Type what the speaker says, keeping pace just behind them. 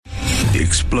the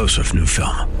explosive new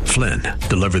film, Flynn,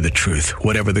 deliver the truth,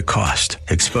 whatever the cost.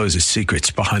 Exposes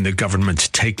secrets behind the government's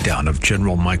takedown of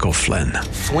General Michael Flynn.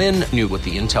 Flynn knew what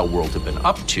the intel world had been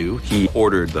up to. He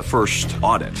ordered the first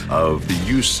audit of the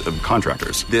use of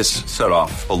contractors. This set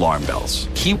off alarm bells.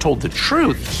 He told the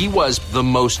truth. He was the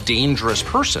most dangerous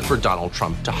person for Donald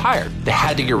Trump to hire. They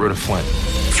had to get rid of Flynn.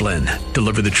 Flynn,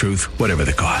 deliver the truth, whatever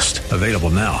the cost. Available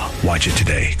now. Watch it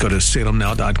today. Go to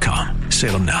salemnow.com.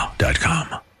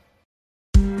 salemnow.com.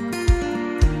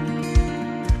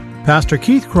 Pastor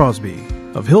Keith Crosby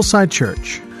of Hillside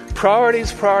Church.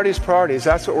 Priorities, priorities, priorities.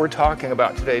 That's what we're talking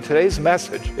about today. Today's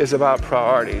message is about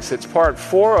priorities. It's part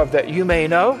 4 of That You May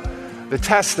Know, the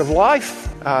test of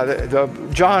life.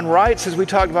 John writes, as we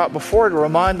talked about before, to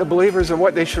remind the believers of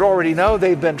what they should already know.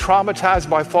 They've been traumatized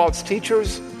by false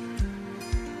teachers.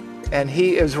 And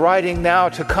he is writing now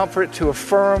to comfort, to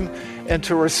affirm, and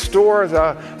to restore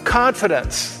the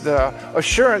confidence, the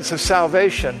assurance of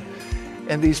salvation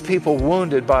in these people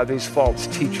wounded by these false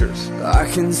teachers. I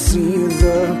can see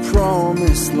the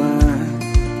promised land,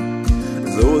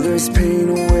 though there's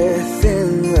pain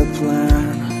within the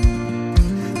plan.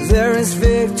 There is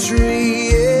victory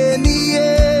in the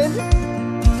end.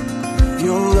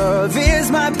 Your love is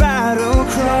my battle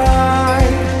cry,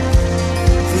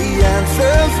 the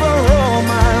answer for all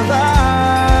my life.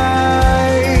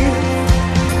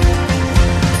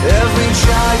 Every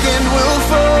giant will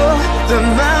fall, the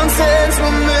mountains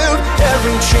will move,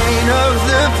 every chain of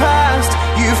the past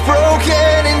you've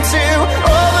broken into.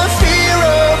 All the fear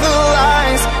of the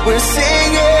lies, we're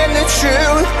singing the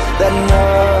truth, that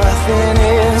nothing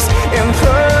is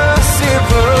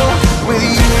impossible with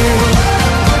you.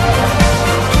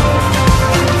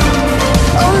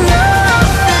 Oh,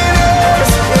 nothing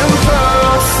is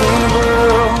impossible.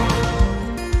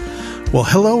 Well,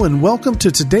 hello and welcome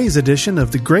to today's edition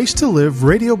of the Grace to Live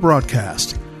radio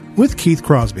broadcast with Keith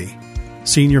Crosby,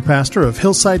 Senior Pastor of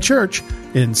Hillside Church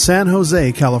in San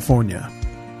Jose, California.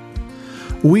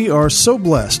 We are so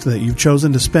blessed that you've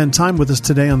chosen to spend time with us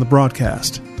today on the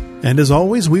broadcast. And as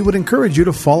always, we would encourage you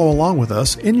to follow along with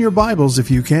us in your Bibles if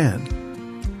you can.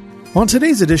 On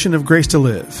today's edition of Grace to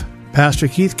Live, Pastor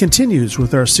Keith continues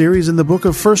with our series in the book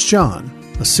of 1 John,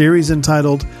 a series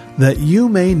entitled That You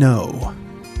May Know.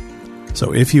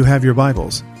 So if you have your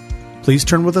Bibles, please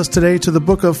turn with us today to the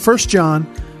book of 1 John,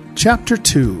 chapter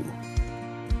 2.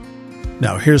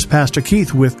 Now here's Pastor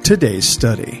Keith with today's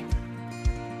study.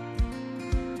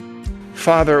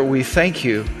 Father, we thank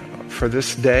you for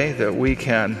this day that we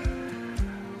can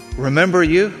remember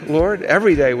you, Lord.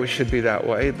 Every day we should be that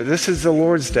way, but this is the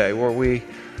Lord's Day where we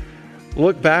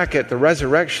look back at the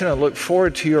resurrection and look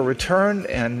forward to your return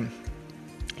and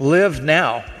live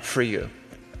now for you.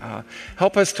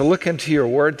 Help us to look into your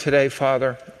word today,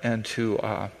 Father, and to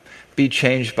be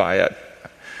changed by it.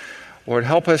 Lord,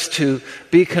 help us to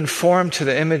be conformed to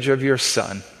the image of your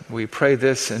Son. We pray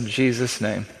this in Jesus'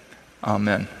 name.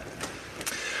 Amen.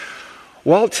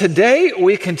 Well, today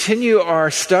we continue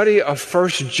our study of 1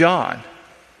 John.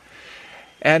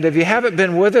 And if you haven't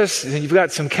been with us and you've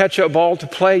got some catch-up ball to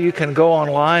play, you can go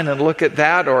online and look at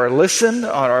that or listen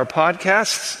on our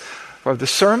podcasts or the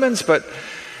sermons. But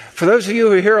for those of you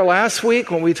who were here last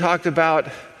week when we talked about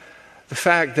the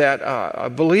fact that a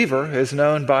believer is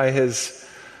known by his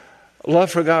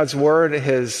love for God's word,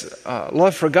 his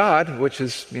love for God, which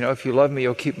is, if you love me,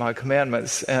 you'll keep my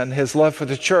commandments, and his love for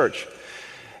the church.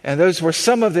 And those were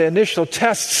some of the initial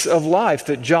tests of life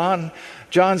that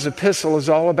John's epistle is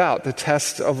all about, the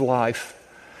tests of life.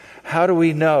 How do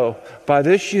we know? By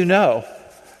this you know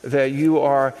that you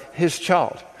are his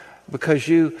child, because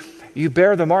you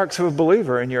bear the marks of a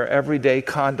believer in your everyday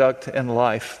conduct in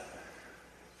life.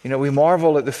 We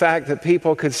marvel at the fact that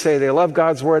people could say they love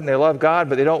God's word and they love God,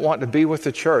 but they don't want to be with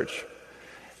the church.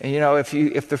 And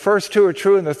if the first two are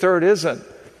true and the third isn't,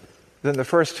 then the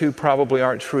first two probably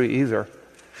aren't true either.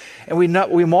 And we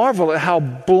marvel at how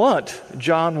blunt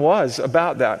John was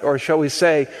about that, or shall we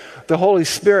say, the Holy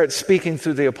Spirit speaking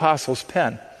through the apostle's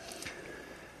pen.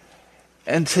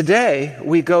 And today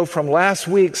we go from last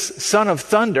week's Son of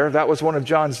Thunder, that was one of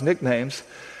John's nicknames,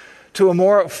 to a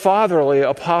more fatherly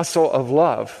apostle of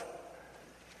love.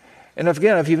 And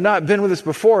again, if you've not been with us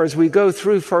before, as we go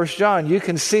through 1 John, you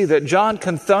can see that John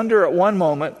can thunder at one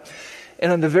moment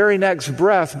and in the very next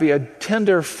breath be a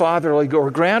tender fatherly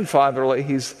or grandfatherly.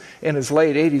 He's in his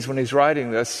late 80s when he's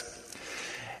writing this.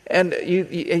 And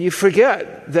you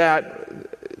forget that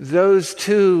those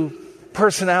two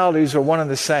personalities are one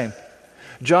and the same.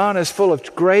 John is full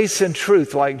of grace and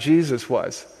truth like Jesus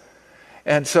was.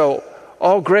 And so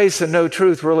all grace and no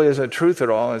truth really isn't truth at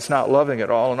all, and it's not loving at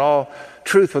all, and all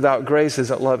truth without grace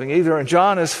isn't loving either. And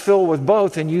John is filled with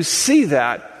both, and you see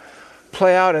that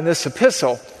play out in this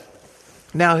epistle.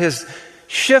 Now, his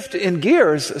shift in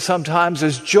gears sometimes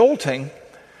is jolting,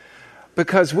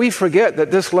 because we forget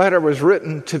that this letter was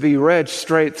written to be read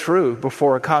straight through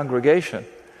before a congregation.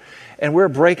 And we're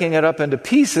breaking it up into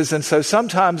pieces, and so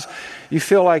sometimes you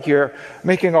feel like you're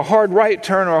making a hard right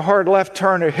turn or a hard left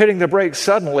turn or hitting the brakes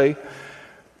suddenly,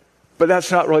 but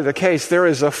that's not really the case. There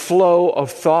is a flow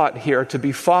of thought here to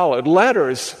be followed.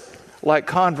 Letters, like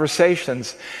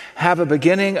conversations, have a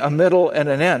beginning, a middle, and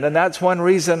an end. And that's one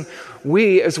reason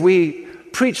as we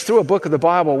preach through a book of the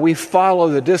Bible, we follow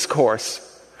the discourse.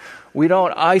 We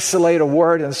don't isolate a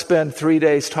word and spend 3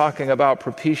 days talking about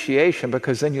propitiation,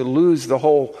 because then you lose the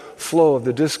whole flow of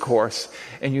the discourse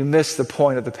and you miss the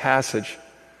point of the passage.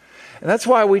 And that's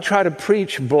why we try to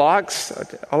preach blocks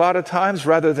a lot of times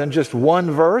rather than just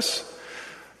one verse,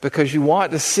 because you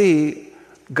want to see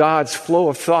God's flow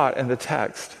of thought in the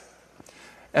text.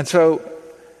 And so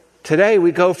today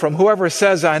we go from whoever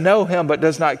says, I know him but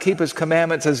does not keep his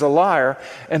commandments is a liar,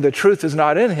 and the truth is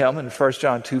not in him, in 1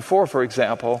 John 2:4, for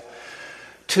example,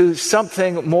 to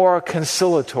something more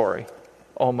conciliatory,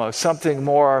 almost, something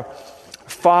more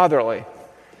fatherly.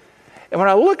 And when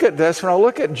I look at this, when I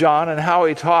look at John and how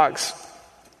he talks,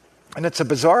 and it's a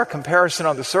bizarre comparison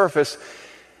on the surface, it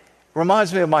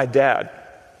reminds me of my dad.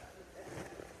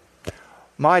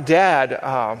 My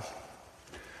dad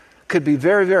could be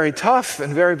very, very tough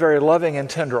and very, very loving and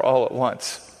tender all at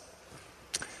once.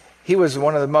 He was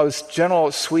one of the most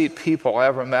gentle, sweet people I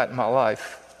ever met in my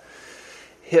life.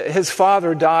 His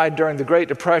father died during the Great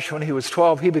Depression when he was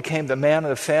 12. He became the man of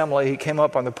the family. He came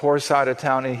up on the poor side of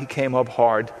town, and he came up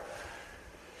hard.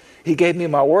 He gave me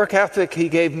my work ethic. He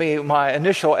gave me my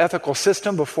initial ethical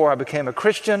system before I became a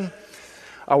Christian.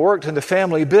 I worked in the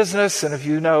family business, and if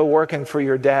you know, working for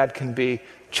your dad can be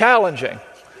challenging,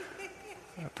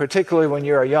 particularly when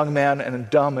you're a young man and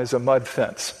dumb as a mud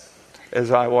fence,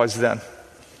 as I was then,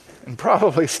 and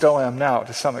probably still am now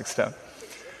to some extent.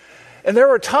 And there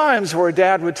were times where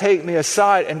Dad would take me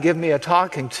aside and give me a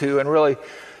talking to and really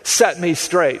set me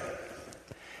straight.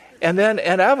 And then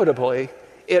inevitably,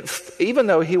 even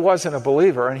though he wasn't a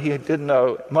believer and he didn't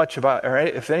know much about, or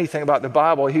if anything about the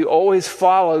Bible, he always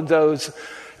followed those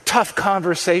tough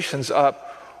conversations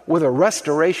up with a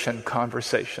restoration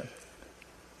conversation,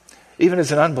 even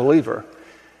as an unbeliever.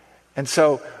 And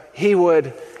so he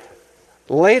would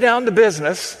lay down the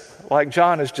business, like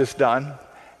John has just done,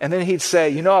 and then he'd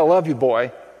say, I love you,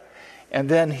 boy. And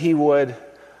then he would,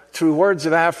 through words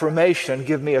of affirmation,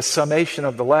 give me a summation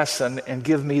of the lesson and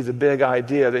give me the big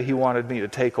idea that he wanted me to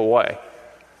take away.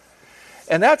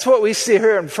 And that's what we see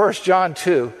here in 1 John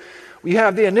 2. We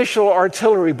have the initial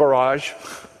artillery barrage,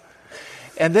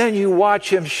 and then you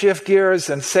watch him shift gears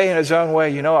and say in his own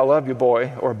way, I love you,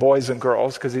 boy, or boys and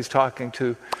girls, because he's talking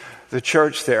to the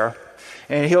church there.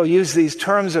 And he'll use these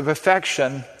terms of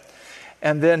affection,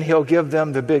 and then he'll give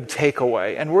them the big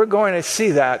takeaway. And we're going to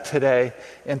see that today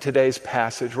in today's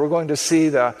passage. We're going to see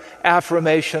the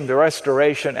affirmation, the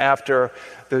restoration after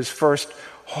those first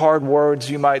hard words,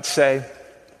 you might say.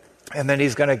 And then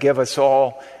he's going to give us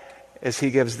all, as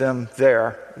he gives them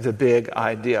there, the big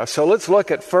idea. So let's look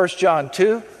at 1 John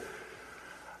 2,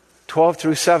 12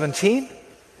 through 17.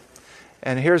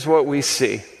 And here's what we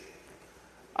see.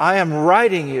 I am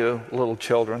writing you, little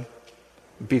children,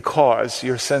 because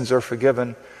your sins are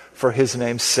forgiven for his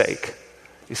name's sake.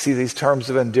 You see these terms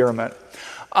of endearment.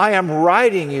 I am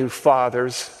writing you,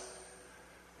 fathers,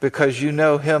 because you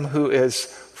know him who is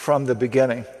from the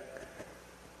beginning.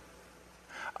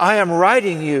 I am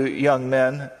writing you, young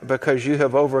men, because you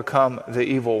have overcome the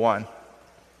evil one.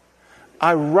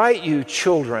 I write you,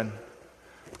 children,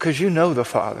 because you know the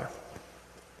Father.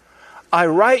 I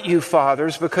write you,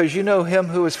 fathers, because you know him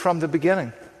who is from the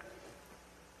beginning.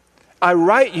 I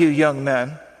write you, young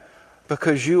men,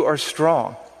 because you are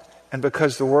strong, and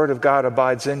because the word of God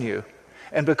abides in you,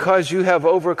 and because you have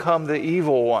overcome the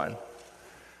evil one.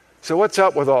 So what's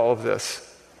up with all of this?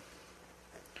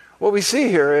 What we see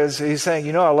here is he's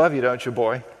saying, I love you, don't you,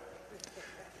 boy?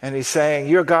 And he's saying,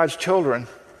 you're God's children.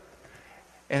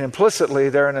 And implicitly,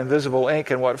 they're in invisible ink,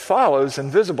 and what follows,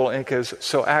 invisible ink, is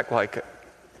so act like it.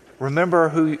 Remember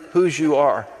whose you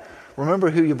are. Remember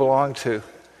who you belong to.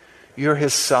 You're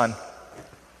his son.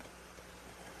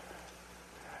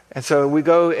 And so we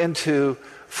go into,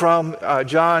 from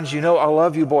John's, I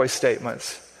love you, boy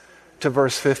statements, to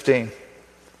verse 15.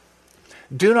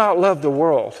 Do not love the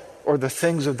world or the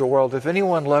things of the world. If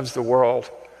anyone loves the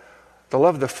world, the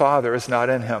love of the Father is not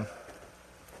in him.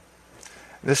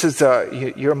 This is,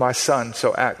 you're my son,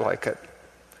 so act like it.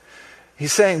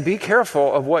 He's saying, be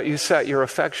careful of what you set your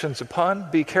affections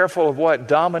upon. Be careful of what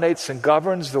dominates and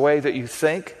governs the way that you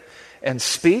think and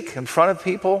speak in front of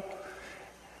people.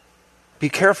 Be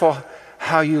careful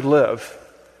how you live.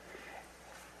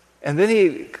 And then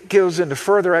he goes into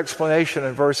further explanation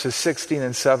in verses 16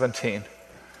 and 17.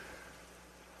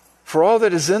 For all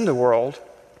that is in the world,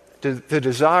 the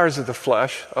desires of the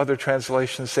flesh, other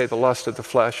translations say the lust of the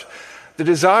flesh, the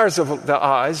desires of the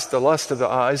eyes, the lust of the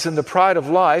eyes, and the pride of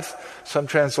life, some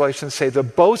translations say the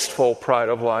boastful pride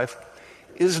of life,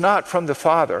 is not from the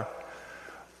Father,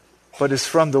 but is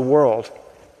from the world.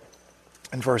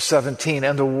 In verse 17,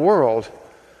 and the world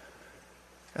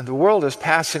is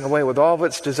passing away with all of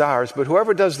its desires, but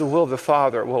whoever does the will of the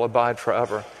Father will abide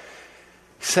forever.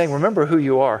 He's saying, remember who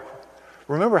you are.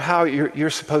 Remember how you're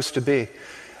supposed to be.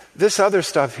 This other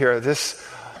stuff here, this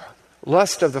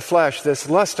lust of the flesh, this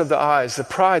lust of the eyes, the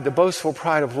pride, the boastful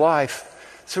pride of life,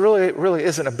 it really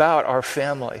isn't about our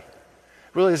family.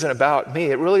 It really isn't about me.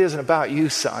 It really isn't about you,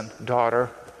 son,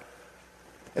 daughter.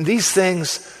 And these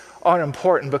things aren't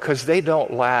important because they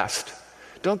don't last.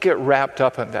 Don't get wrapped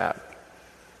up in that.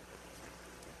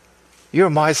 You're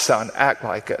my son, act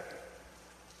like it.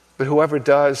 But whoever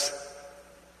does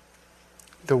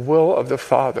the will of the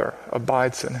Father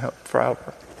abides in him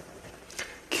forever.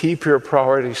 Keep your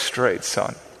priorities straight,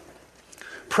 son.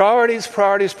 Priorities,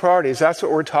 priorities, priorities. That's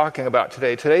what we're talking about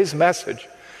today. Today's message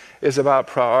is about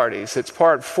priorities. It's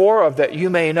part 4 of That You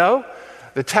May Know,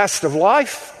 the test of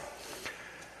life.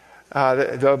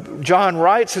 John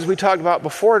writes, as we talked about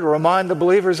before, to remind the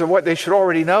believers of what they should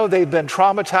already know. They've been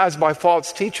traumatized by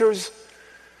false teachers.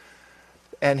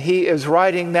 And he is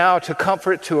writing now to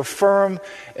comfort, to affirm,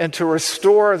 and to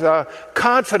restore the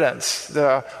confidence,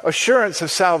 the assurance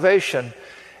of salvation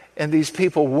in these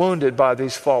people wounded by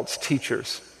these false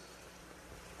teachers.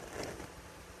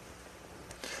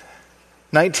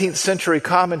 19th century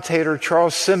commentator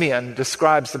Charles Simeon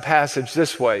describes the passage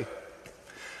this way.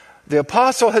 The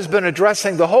apostle has been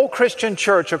addressing the whole Christian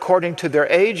church according to their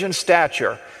age and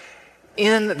stature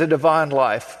in the divine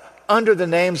life, under the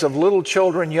names of little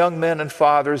children, young men, and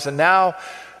fathers, and now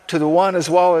to the one as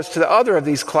well as to the other of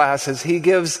these classes, he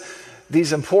gives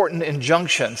these important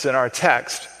injunctions in our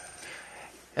text.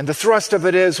 And the thrust of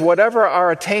it is, whatever our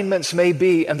attainments may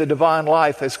be in the divine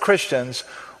life as Christians,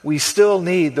 we still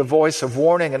need the voice of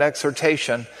warning and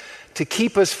exhortation to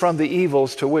keep us from the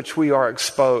evils to which we are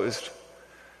exposed.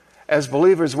 As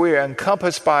believers, we are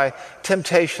encompassed by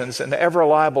temptations and ever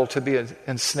liable to be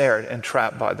ensnared and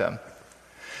trapped by them.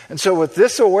 And so with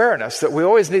this awareness that we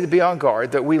always need to be on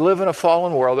guard, that we live in a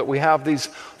fallen world, that we have these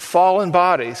fallen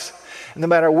bodies, and no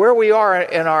matter where we are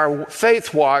in our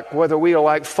faith walk, whether we are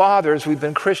like fathers, we've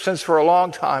been Christians for a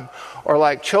long time, or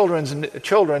like children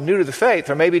new to the faith,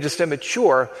 or maybe just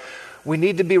immature, we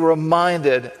need to be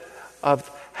reminded of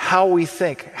how we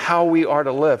think, how we are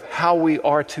to live, how we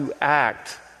are to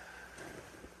act.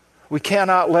 We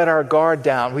cannot let our guard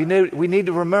down. We need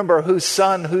to remember whose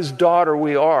son, whose daughter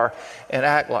we are and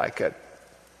act like it.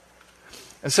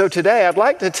 And so today I'd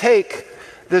like to take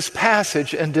this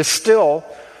passage and distill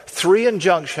 3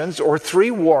 injunctions or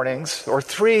 3 warnings or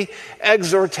 3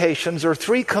 exhortations or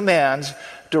 3 commands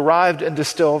derived and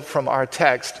distilled from our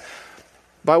text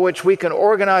by which we can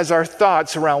organize our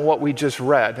thoughts around what we just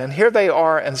read. And here they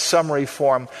are in summary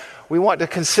form. We want to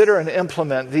consider and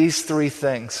implement these 3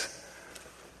 things.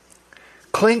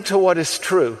 Cling to what is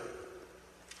true.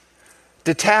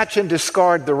 Detach and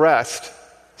discard the rest.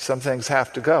 Some things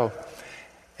have to go.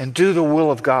 And do the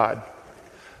will of God.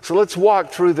 So let's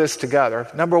walk through this together.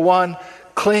 Number 1,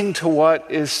 cling to what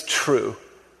is true.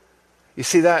 You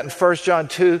see that in 1 John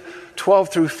 2, 12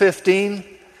 through 15.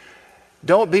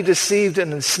 Don't be deceived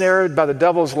and ensnared by the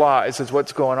devil's lies is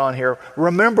what's going on here.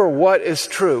 Remember what is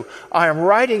true. I am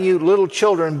writing you, little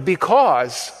children,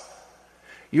 because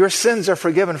your sins are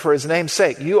forgiven for his name's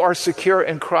sake. You are secure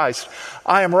in Christ.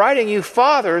 I am writing you,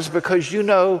 fathers, because you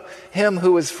know him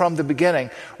who is from the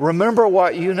beginning. Remember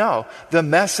what you know, the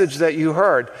message that you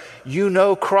heard. You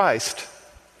know Christ,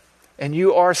 and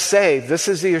you are saved. This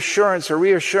is the assurance or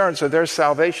reassurance of their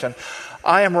salvation.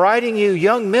 I am writing you,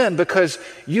 young men, because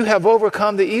you have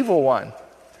overcome the evil one.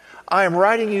 I am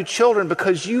writing you, children,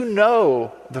 because you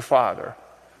know the Father.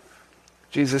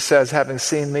 Jesus says, having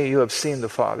seen me, you have seen the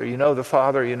Father. You know the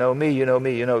Father, you know me, you know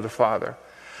me, you know the Father.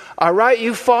 I write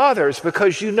you, fathers,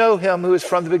 because you know him who is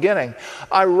from the beginning.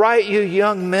 I write you,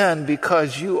 young men,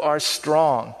 because you are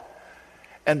strong,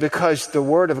 and because the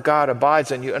word of God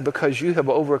abides in you, and because you have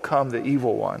overcome the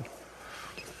evil one.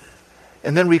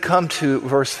 And then we come to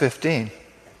verse 15,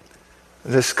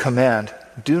 this command.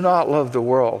 Do not love the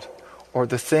world or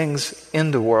the things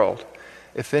in the world.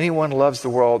 If anyone loves the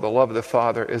world, the love of the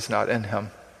Father is not in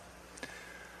him.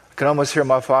 I can almost hear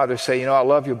my father say, I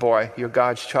love you, boy. You're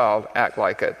God's child. Act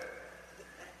like it.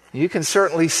 You can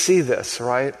certainly see this,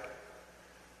 right?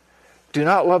 Do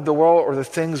not love the world or the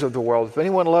things of the world. If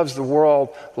anyone loves the world,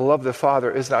 the love of the Father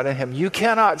is not in him. You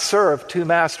cannot serve two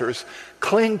masters.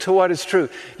 Cling to what is true.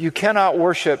 You cannot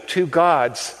worship two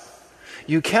gods.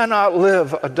 You cannot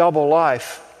live a double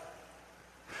life.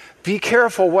 Be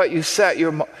careful what you set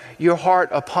your heart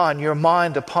upon, your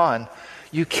mind upon.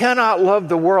 You cannot love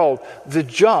the world, the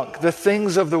junk, the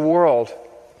things of the world.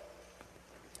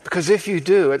 Because if you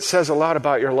do, it says a lot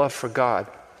about your love for God.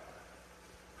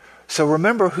 So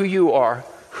remember who you are,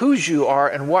 whose you are,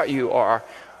 and what you are.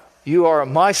 You are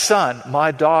my son,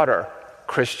 my daughter,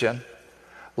 Christian.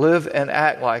 Live and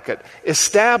act like it.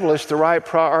 Establish the right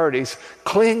priorities.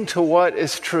 Cling to what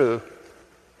is true.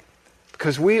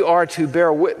 Because we are to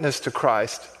bear witness to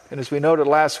Christ. And as we noted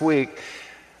last week,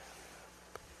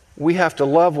 we have to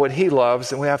love what he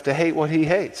loves and we have to hate what he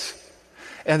hates.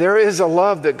 And there is a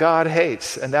love that God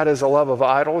hates, and that is a love of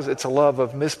idols. It's a love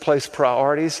of misplaced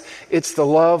priorities. It's the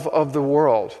love of the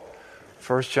world.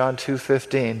 1 John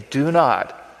 2:15. Do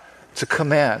not. It's a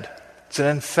command. It's an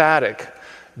emphatic.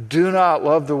 Do not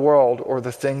love the world or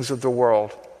the things of the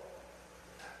world.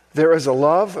 There is a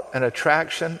love, an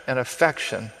attraction, an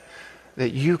affection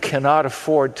that you cannot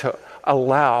afford to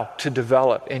allow to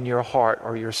develop in your heart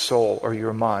or your soul or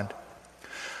your mind.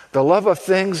 The love of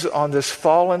things on this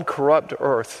fallen, corrupt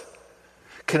earth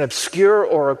can obscure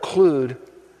or occlude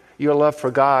your love for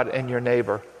God and your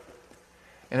neighbor.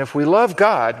 And if we love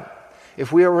God,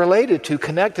 if we are related to,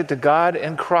 connected to God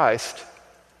in Christ,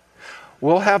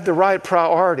 we'll have the right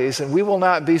priorities and we will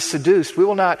not be seduced. We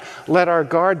will not let our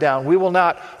guard down. We will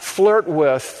not flirt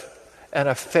with an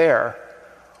affair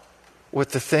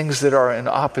with the things that are in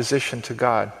opposition to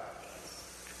God.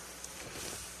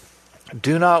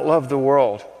 Do not love the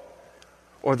world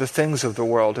or the things of the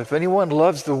world. If anyone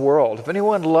loves the world, if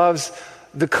anyone loves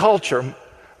the culture,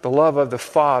 the love of the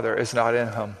Father is not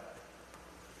in him.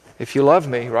 If you love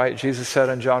me, right, Jesus said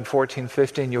in John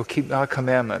 14:15, you'll keep my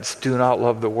commandments. Do not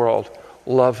love the world.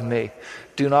 Love me.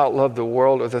 Do not love the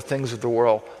world or the things of the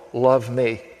world. Love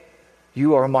me.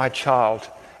 You are my child.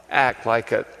 Act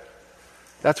like it.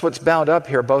 That's what's bound up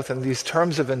here, both in these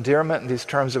terms of endearment and these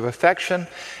terms of affection,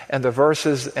 and the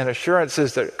verses and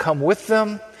assurances that come with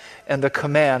them, and the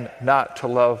command not to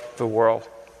love the world.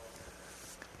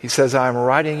 He says, I am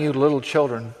writing you, little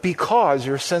children, because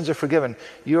your sins are forgiven.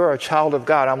 You are a child of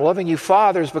God. I'm loving you,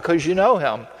 fathers, because you know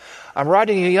him. I'm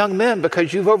writing you, young men,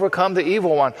 because you've overcome the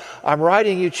evil one. I'm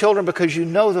writing you, children, because you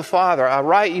know the Father. I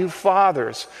write you,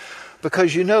 fathers,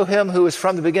 because you know him who is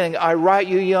from the beginning. I write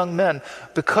you, young men,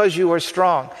 because you are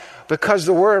strong, because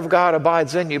the word of God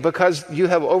abides in you, because you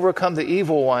have overcome the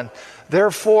evil one.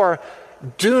 Therefore,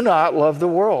 do not love the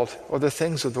world or the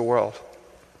things of the world.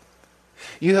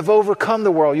 You have overcome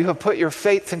the world. You have put your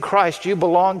faith in Christ. You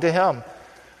belong to him.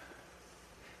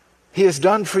 He has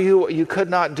done for you what you could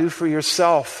not do for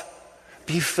yourself.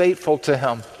 Be faithful to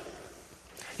him.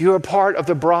 You are part of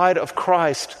the bride of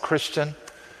Christ, Christian,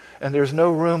 and there's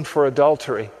no room for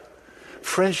adultery.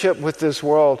 Friendship with this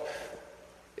world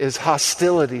is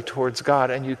hostility towards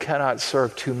God, and you cannot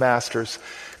serve two masters.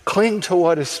 Cling to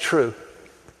what is true.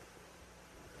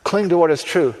 Cling to what is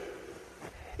true.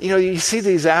 You see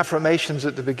these affirmations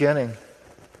at the beginning,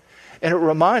 and it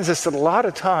reminds us that a lot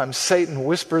of times Satan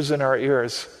whispers in our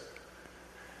ears,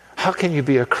 how can you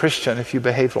be a Christian if you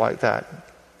behave like that?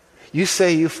 You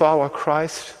say you follow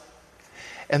Christ,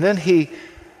 and then he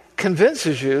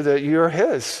convinces you that you're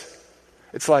his.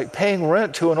 It's like paying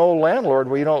rent to an old landlord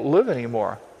where you don't live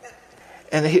anymore.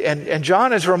 And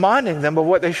John is reminding them of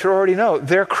what they should already know.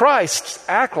 They're Christ's.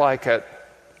 Act like it.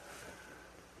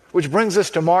 Which brings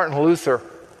us to Martin Luther.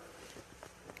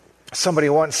 Somebody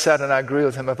once said, and I agree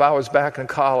with him, if I was back in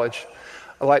college,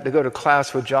 I'd like to go to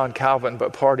class with John Calvin,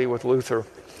 but party with Luther.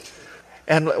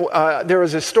 And there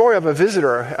was a story of a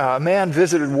visitor. A man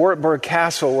visited Wartburg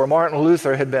Castle where Martin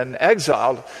Luther had been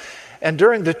exiled. And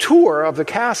during the tour of the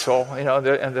castle,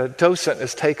 and the docent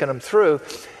is taking him through,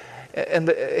 and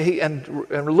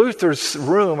in Luther's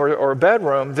room or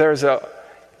bedroom, there's a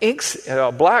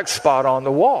black spot on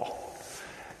the wall.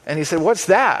 And he said, what's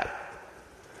that?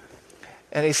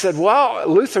 And he said, well,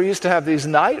 Luther used to have these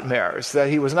nightmares that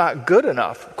he was not good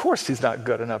enough. Of course he's not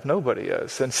good enough. Nobody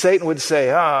is. And Satan would say,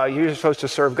 you're supposed to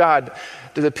serve God.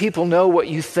 Do the people know what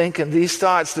you think in these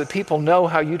thoughts? Do the people know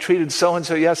how you treated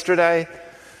so-and-so yesterday?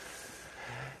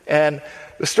 And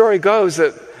the story goes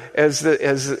that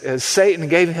as Satan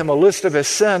gave him a list of his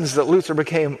sins, that Luther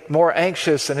became more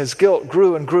anxious and his guilt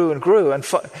grew and grew and grew.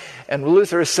 And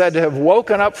Luther is said to have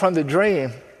woken up from the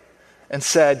dream and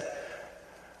said,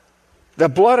 "The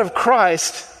blood of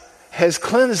Christ has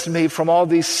cleansed me from all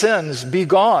these sins. Be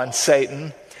gone,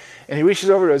 Satan." And he reaches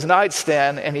over to his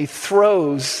nightstand and he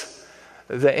throws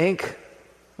the ink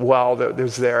well that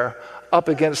was there up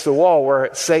against the wall where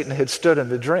Satan had stood in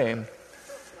the dream,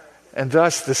 and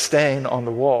thus the stain on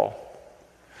the wall.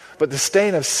 But the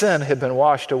stain of sin had been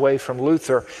washed away from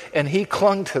Luther, and he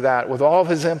clung to that with all of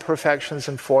his imperfections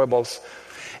and foibles.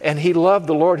 And he loved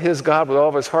the Lord his God with all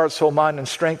of his heart, soul, mind, and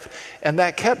strength, and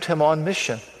that kept him on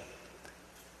mission.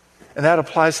 And that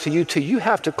applies to you too. You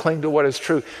have to cling to what is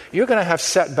true. You're going to have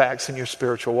setbacks in your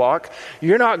spiritual walk.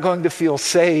 You're not going to feel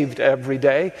saved every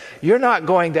day. You're not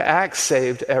going to act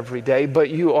saved every day, but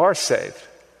you are saved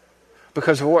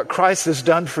because of what Christ has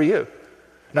done for you,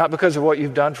 not because of what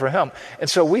you've done for him. And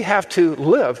so we have to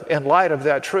live in light of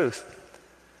that truth.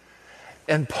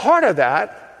 And part of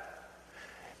that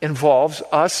involves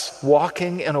us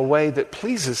walking in a way that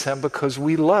pleases him because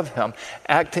we love him,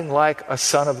 acting like a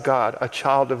son of God, a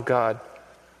child of God.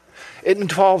 It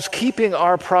involves keeping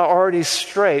our priorities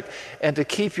straight, and to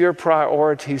keep your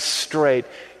priorities straight,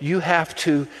 you have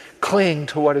to cling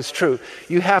to what is true.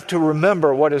 You have to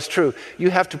remember what is true.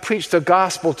 You have to preach the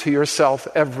gospel to yourself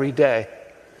every day.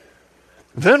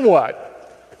 Then what?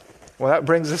 Well,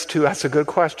 that's a good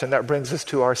question. That brings us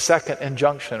to our second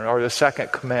injunction, or the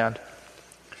second command.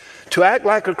 To act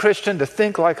like a Christian, to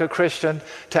think like a Christian,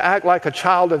 to act like a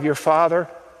child of your Father,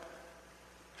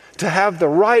 to have the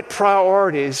right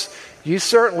priorities, you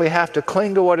certainly have to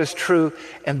cling to what is true,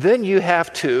 and then you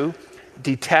have to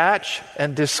detach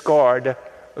and discard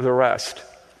the rest.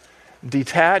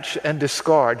 Detach and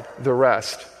discard the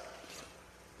rest.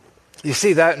 You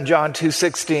see that in John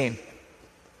 2:16.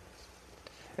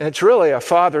 And it's really a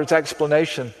father's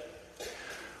explanation.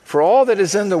 For all that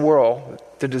is in the world,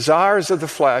 the desires of the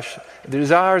flesh, the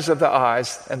desires of the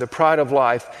eyes, and the pride of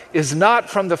life is not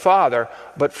from the Father,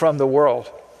 but from the world.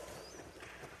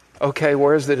 Okay,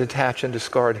 where's the detach and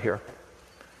discard here?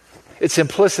 It's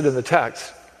implicit in the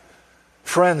text.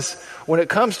 Friends, when it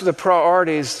comes to the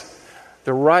priorities,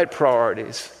 the right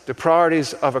priorities, the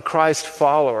priorities of a Christ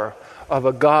follower, of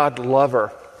a God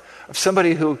lover, of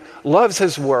somebody who loves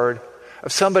his word,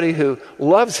 of somebody who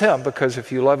loves him, because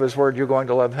if you love his word, you're going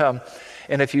to love him.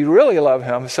 And if you really love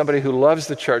him, somebody who loves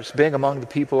the church, being among the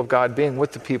people of God, being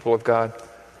with the people of God,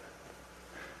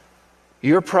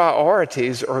 your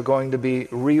priorities are going to be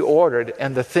reordered.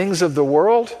 And the things of the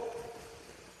world,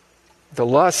 the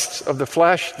lusts of the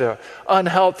flesh, the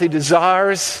unhealthy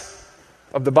desires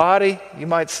of the body, you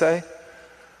might say,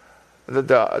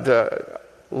 the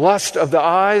lust of the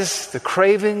eyes, the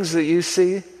cravings that you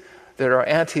see that are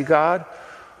anti-God,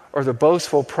 or the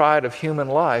boastful pride of human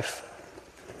life,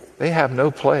 they have no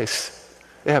place.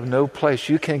 They have no place.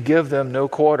 You can give them no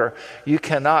quarter. You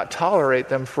cannot tolerate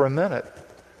them for a minute.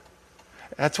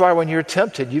 That's why when you're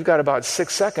tempted, you've got about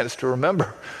 6 seconds to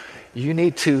remember. You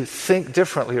need to think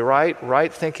differently, right?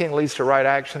 Right thinking leads to right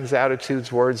actions,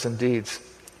 attitudes, words, and deeds.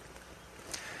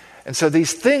 And so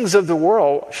these things of the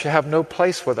world should have no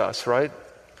place with us, right?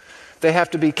 They have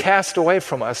to be cast away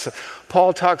from us.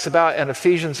 Paul talks about in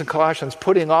Ephesians and Colossians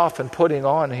putting off and putting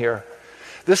on here.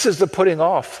 This is the putting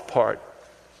off part.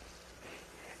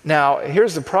 Now,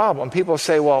 here's the problem. People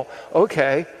say, well,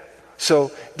 okay,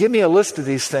 so give me a list of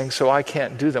these things so I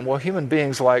can't do them. Well, human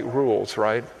beings like rules,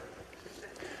 right?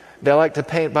 They like to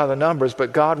paint by the numbers,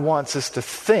 but God wants us to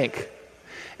think.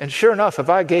 And sure enough, if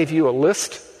I gave you a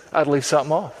list, I'd leave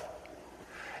something off.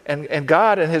 And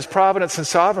God in his providence and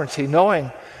sovereignty,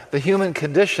 knowing the human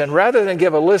condition, rather than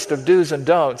give a list of do's and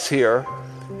don'ts here,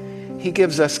 he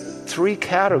gives us 3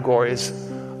 categories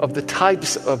of the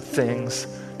types of things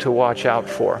to watch out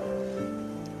for.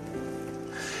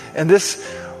 And this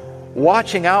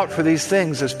watching out for these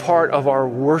things is part of our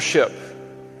worship.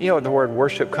 You know what the word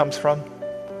worship comes from?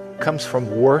 It comes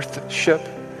from worthship,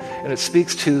 and it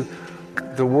speaks to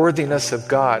the worthiness of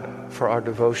God for our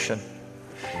devotion.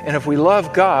 And if we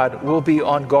love God, we'll be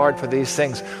on guard for these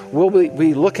things. We'll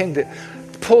be looking to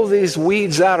pull these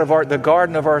weeds out of the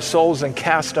garden of our souls and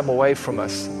cast them away from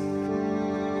us.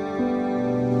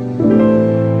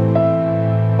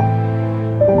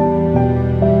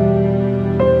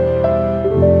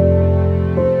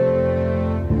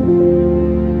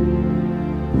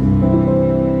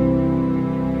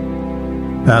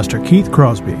 Pastor Keith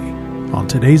Crosby on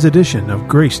today's edition of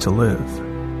Grace to Live.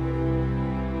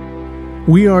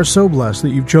 We are so blessed that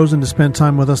you've chosen to spend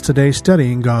time with us today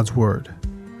studying God's Word.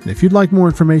 And if you'd like more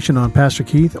information on Pastor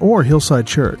Keith or Hillside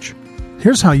Church,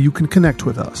 Here's how you can connect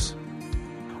with us.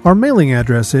 Our mailing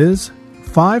address is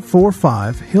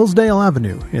 545 Hillsdale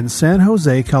Avenue in San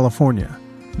Jose, California,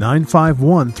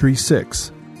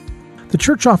 95136. The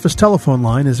church office telephone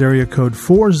line is area code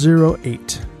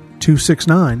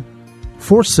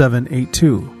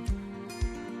 408-269-4782.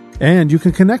 And you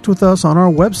can connect with us on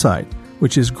our website,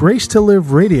 which is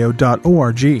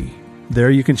gracetoliveradio.org. There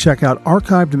you can check out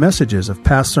archived messages of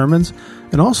past sermons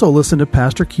and also listen to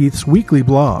Pastor Keith's weekly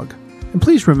blog. And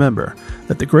please remember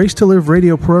that the Grace to Live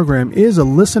radio program is a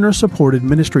listener-supported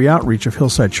ministry outreach of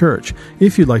Hillside Church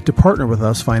if you'd like to partner with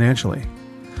us financially.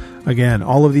 Again,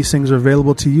 all of these things are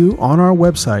available to you on our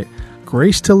website,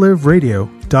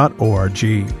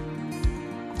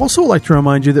 gracetoliveradio.org. Also, I'd like to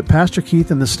remind you that Pastor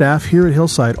Keith and the staff here at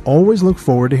Hillside always look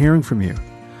forward to hearing from you.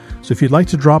 So if you'd like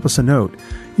to drop us a note,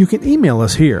 you can email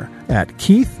us here at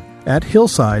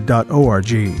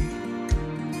keith@hillside.org.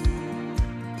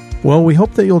 Well, we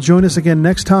hope that you'll join us again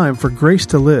next time for Grace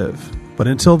to Live. But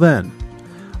until then,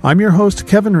 I'm your host,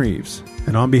 Kevin Reeves,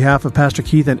 and on behalf of Pastor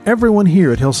Keith and everyone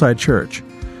here at Hillside Church,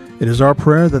 it is our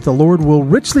prayer that the Lord will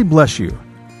richly bless you.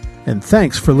 And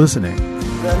thanks for listening.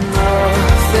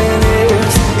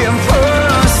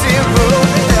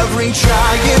 Every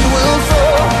giant will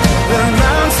fall, the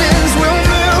mountains will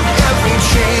move, every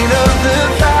chain of the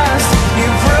past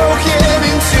you've broken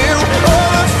into. All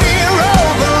the fear of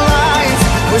the lies,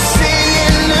 we're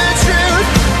seeing the truth,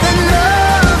 that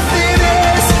nothing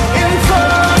is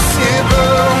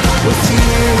impossible with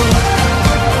you.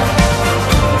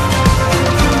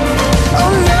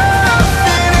 Oh,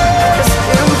 nothing is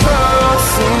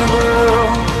impossible.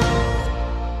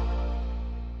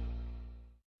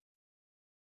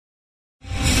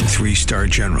 3-star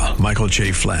General Michael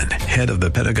J. Flynn, head of the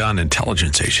Pentagon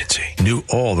Intelligence Agency, knew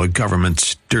all the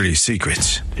government's dirty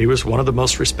secrets. He was one of the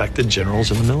most respected generals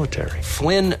in the military.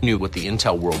 Flynn knew what the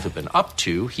intel world had been up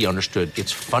to. He understood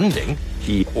its funding.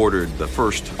 He ordered the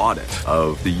first audit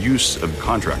of the use of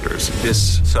contractors.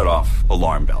 This set off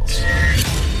alarm bells.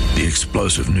 The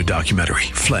explosive new documentary,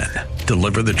 Flynn,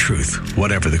 Deliver the Truth,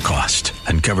 Whatever the Cost,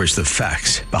 uncovers the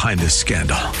facts behind this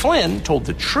scandal. Flynn told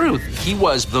the truth. He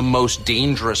was the most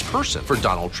dangerous person for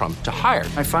Donald Trump to hire.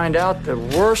 I find out the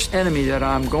worst enemy that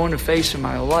I'm going to face in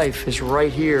my life is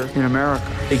right here in America.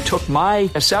 They took my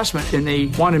assessment and they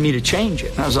wanted me to change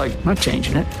it. And I was like, I'm not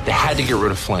changing it. They had to get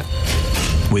rid of Flynn.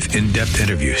 With in-depth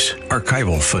interviews,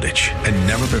 archival footage, and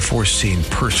never-before-seen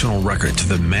personal records of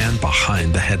the man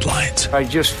behind the headlines. I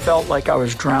just felt like I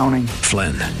was drowning.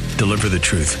 Flynn, Deliver the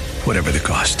Truth, Whatever the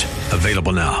Cost.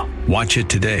 Available now. Watch it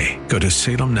today. Go to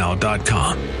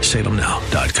salemnow.com.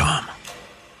 salemnow.com.